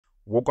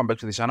Welcome back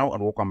to the channel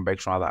and welcome back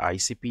to another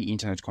ICP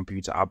Internet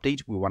Computer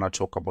Update. We want to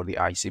talk about the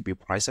ICP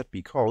price set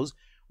because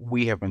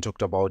we haven't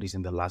talked about it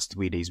in the last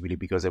 3 days really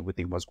because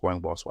everything was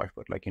going well. So I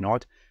felt like, you know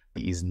what,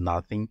 there is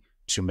nothing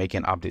to make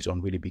an update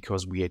on really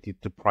because we had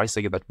the price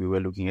target that we were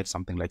looking at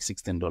something like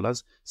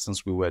 $16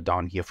 since we were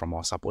down here from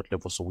our support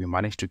level. So we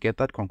managed to get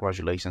that.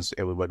 Congratulations to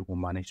everybody who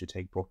managed to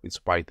take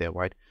profits right there,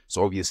 right?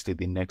 So obviously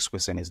the next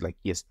question is like,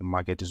 yes, the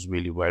market is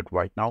really red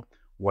right now.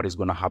 What is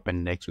going to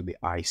happen next with the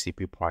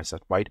ICP price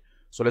set, right?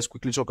 So let's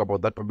quickly talk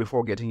about that. But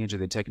before getting into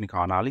the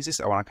technical analysis,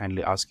 I want to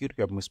kindly ask you to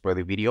help me spread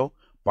the video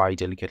by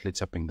delicately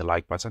tapping the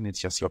like button. It's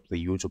just helps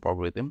the YouTube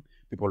algorithm.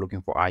 People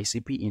looking for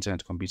ICP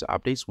Internet Computer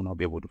Updates will now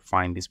be able to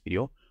find this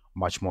video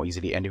much more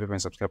easily. And if you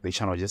haven't subscribed to the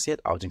channel just yet,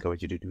 I would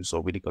encourage you to do so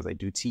really because I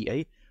do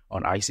TA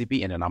on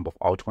ICP and a number of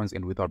altcoins.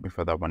 And without me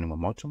further running my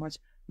mouth too much,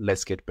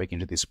 let's get back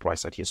into this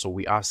price out here. So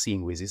we are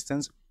seeing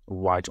resistance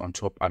right on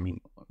top. I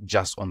mean,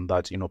 just on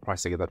that,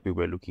 price target that we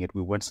were looking at,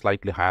 we went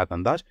slightly higher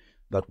than that.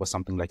 That was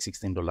something like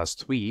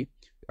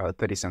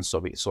 $16.30,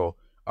 sorry. So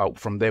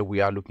from there,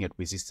 we are looking at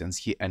resistance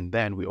here. And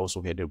then we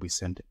also had a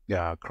recent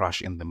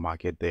crash in the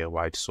market there,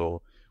 right?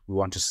 So we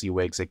want to see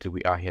where exactly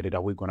we are headed.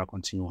 Are we going to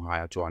continue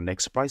higher to our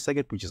next price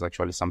target, which is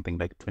actually something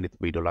like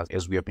 $23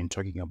 as we have been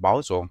talking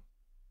about? So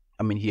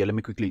I mean, here, let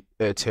me quickly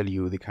tell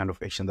you the kind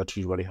of action that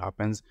usually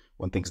happens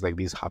when things like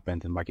this happen in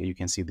the market. You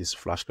can see this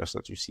flash crash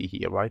that you see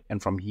here, right?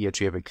 And from here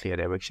to have a clear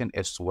direction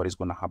as to what is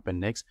going to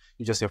happen next,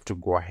 you just have to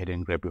go ahead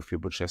and grab your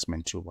Fib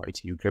retracement tool, right?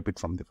 You grab it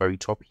from the very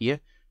top here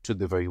to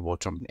the very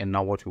bottom. And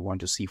now what we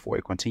want to see for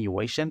a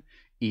continuation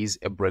is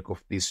a break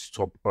of these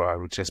top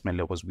retracement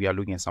levels. We are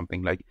looking at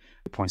something like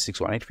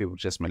 0.618 Fib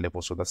retracement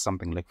level. So that's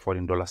something like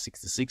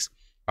 $14.66.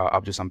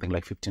 Up to something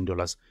like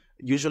 $15.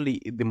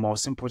 Usually the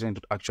most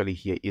important actually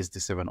here is the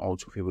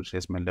 702 Fib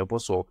retracement level.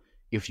 So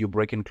if you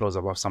break in close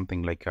above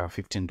something like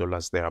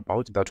 $15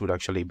 thereabout, that would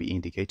actually be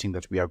indicating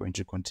that we are going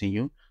to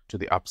continue to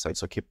the upside.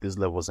 So keep these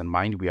levels in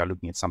mind. We are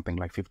looking at something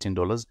like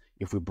 $15.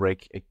 If we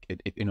break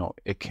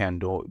a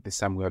candle, this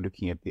time we are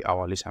looking at the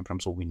hourly time frame.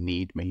 So we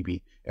need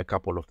maybe a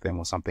couple of them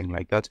or something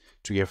like that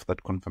to have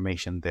that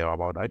confirmation there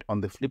about it.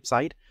 On the flip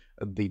side,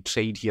 the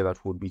trade here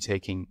that would be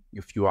taking,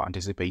 if you are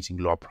anticipating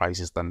lower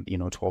prices than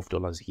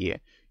 $12 here,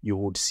 you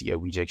would see a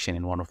rejection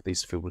in one of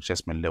these Fib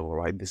retracement level,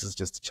 right? This is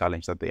just a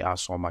challenge that there are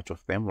so much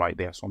of them, right?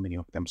 There are so many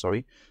of them,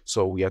 sorry.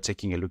 So we are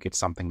taking a look at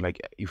something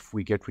like, if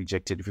we get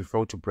rejected, if we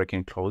fail to break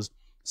and close,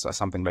 so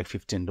something like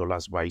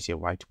 $15 right here,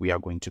 right? We are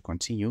going to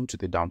continue to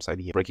the downside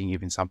here, breaking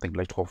even something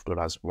like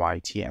 $12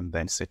 right here, and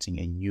then setting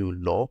a new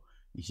low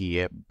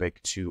here back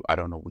to, I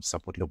don't know which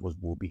support levels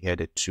will be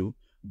headed to.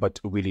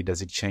 But really,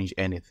 does it change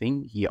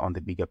anything here on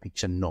the bigger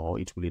picture? No,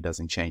 it really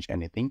doesn't change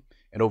anything.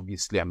 And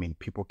obviously, I mean,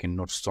 people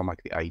cannot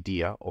stomach the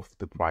idea of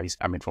the price.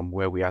 I mean, from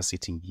where we are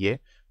sitting here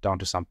down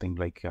to something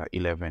like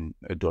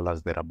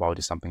 $11 thereabout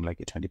is something like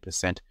a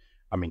 20%.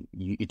 I mean,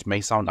 it may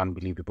sound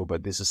unbelievable,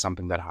 but this is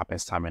something that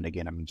happens time and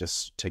again. I mean,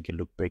 just take a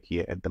look back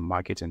here at the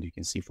market and you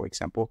can see, for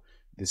example,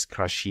 this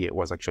crash here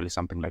was actually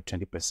something like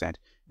 20%.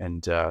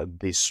 And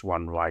this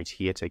one right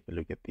here, take a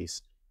look at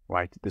this.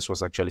 Right, this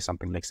was actually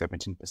something like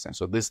 17%.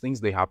 So these things,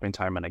 they happen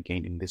time and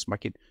again in this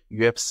market.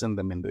 You have seen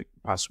them in the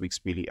past weeks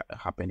really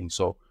happening.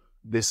 So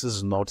this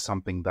is not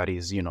something that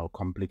is,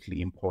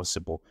 completely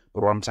impossible.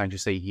 But what I'm trying to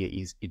say here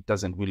is it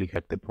doesn't really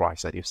hurt the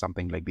price that if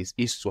something like this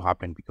is to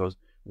happen, because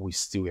we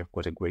still have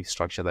got a great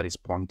structure that is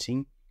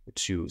pointing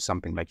to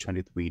something like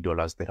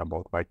 $23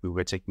 thereabout, right? We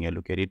were taking a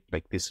look at it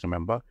like this.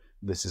 Remember,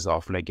 this is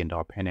our flag and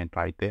our pennant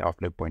right there, our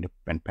flag point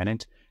and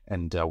pennant,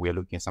 and we are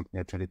looking at something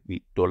at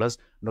 $23.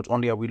 Not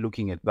only are we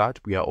looking at that,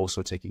 we are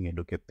also taking a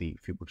look at the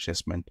Fib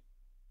retracement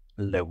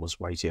levels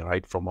right here,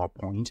 right? From our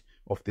point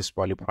of this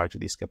value prior to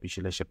this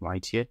capitulation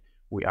right here,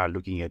 we are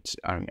looking at,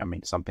 I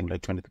mean, something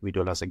like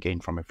 $23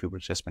 again from a Fib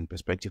retracement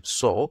perspective.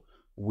 So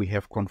we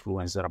have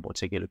confluence there about.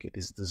 Take a look at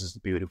this. This is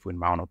beautiful in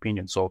my own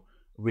opinion. So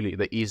really,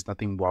 there is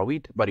nothing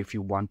worried. But if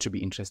you want to be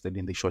interested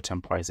in the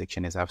short-term price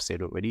action, as I've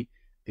said already,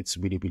 it's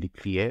really, really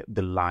clear.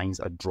 The lines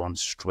are drawn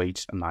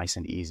straight, nice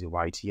and easy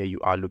right here.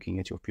 You are looking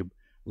at your Fib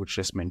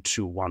retracement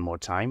 2 one more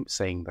time,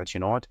 saying that, you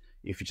know what,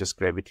 if you just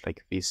grab it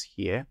like this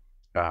here,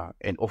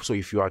 and also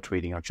if you are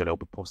trading, actually, I'll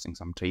be posting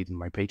some trade in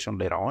my Patreon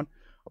later on.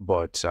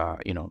 But,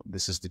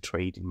 this is the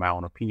trade, in my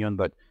own opinion,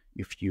 that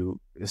if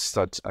you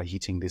start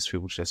hitting these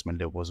Fib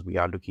retracement levels, we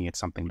are looking at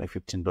something like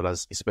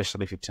 $15,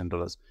 especially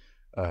 $15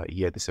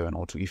 here, the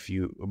 702. If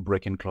you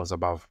break and close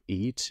above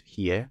it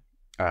here,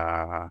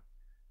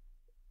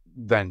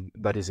 then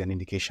that is an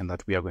indication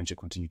that we are going to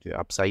continue to the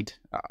upside.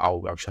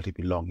 I'll actually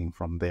be longing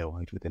from there,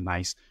 right, with a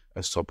nice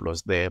stop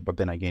loss there. But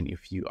then again,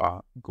 if you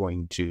are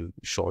going to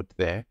short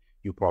there,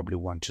 you probably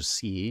want to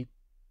see,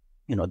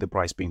 the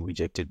price being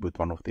rejected with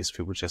one of these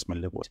Fib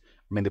retracement levels.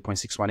 I mean, the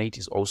 0.618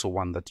 is also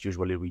one that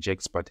usually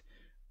rejects, but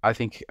I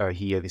think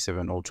here the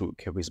 702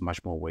 carries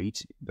much more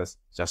weight. That's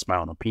just my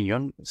own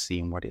opinion,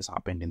 seeing what has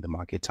happened in the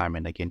market time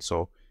and again.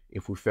 So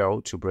if we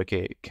fail to break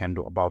a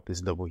candle above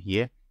this level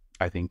here,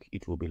 I think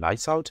it will be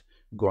lights out,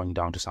 going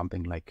down to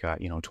something like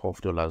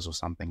 $12 or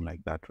something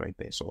like that right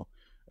there. So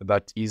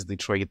that is the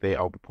trade there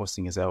I'll be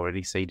posting, as I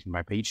already said, in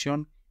my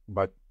Patreon.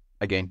 But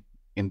again,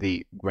 in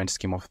the grand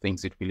scheme of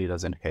things, it really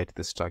doesn't hurt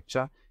the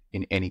structure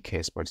in any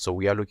case. But so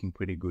we are looking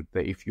pretty good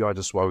there. If you are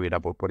just worried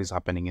about what is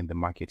happening in the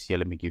market here,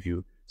 let me give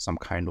you some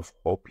kind of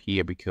hope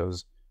here,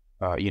 because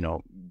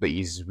there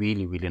is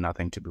really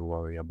nothing to be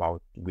worried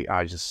about. We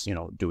are just,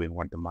 doing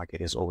what the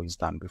market has always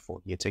done before.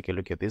 Here, take a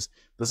look at this.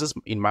 This is,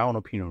 in my own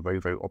opinion, very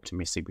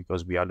optimistic,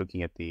 because we are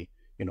looking at the,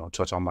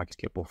 total market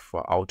cap of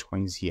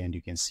altcoins here, and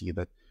you can see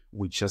that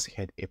we just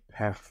had a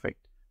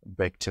perfect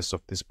back test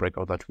of this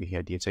breakout that we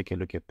had here. Take a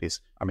look at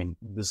this. I mean,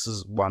 this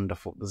is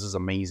wonderful. This is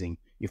amazing.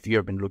 If you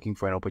have been looking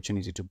for an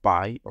opportunity to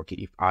buy, okay,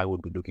 if I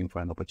would be looking for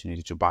an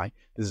opportunity to buy,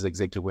 this is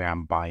exactly where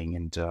I'm buying,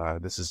 and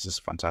this is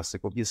just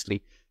fantastic.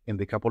 Obviously, in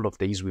the couple of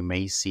days, we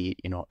may see,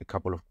 a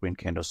couple of green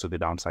candles to the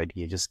downside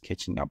here, just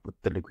catching up with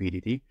the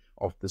liquidity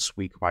of this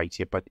week right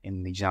here. But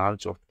in the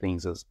generality of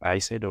things, as I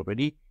said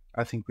already,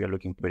 I think we are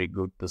looking pretty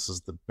good. This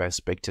is the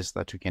best back test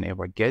that we can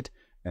ever get,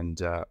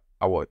 and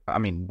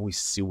we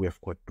see we've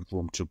got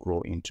room to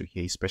grow into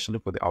here, especially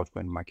for the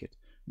altcoin market,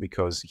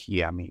 because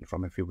here,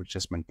 from a few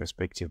adjustment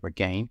perspective,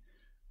 again,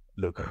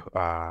 look,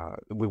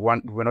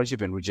 we're not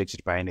even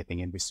rejected by anything,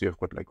 and we still have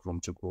got like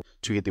room to grow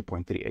to hit the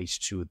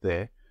 0.3H2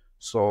 there.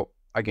 So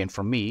again,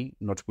 for me,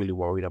 not really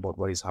worried about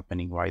what is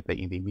happening right there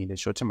in the immediate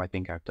short term. I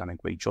think I've done a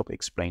great job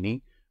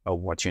explaining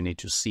what you need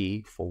to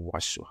see for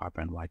what should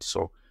happen, right?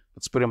 So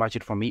that's pretty much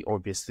it for me.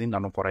 Obviously,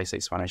 none of what I say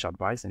is financial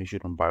advice, and you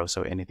shouldn't buy or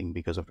sell anything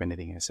because of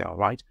anything I say, all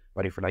right?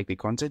 But if you like the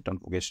content, don't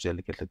forget to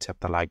delicately tap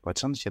the like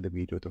button, share the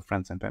video with your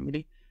friends and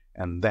family,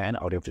 and then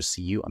I'll have to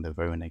see you on the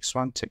very next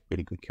one. Take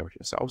really good care of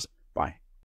yourselves. Bye.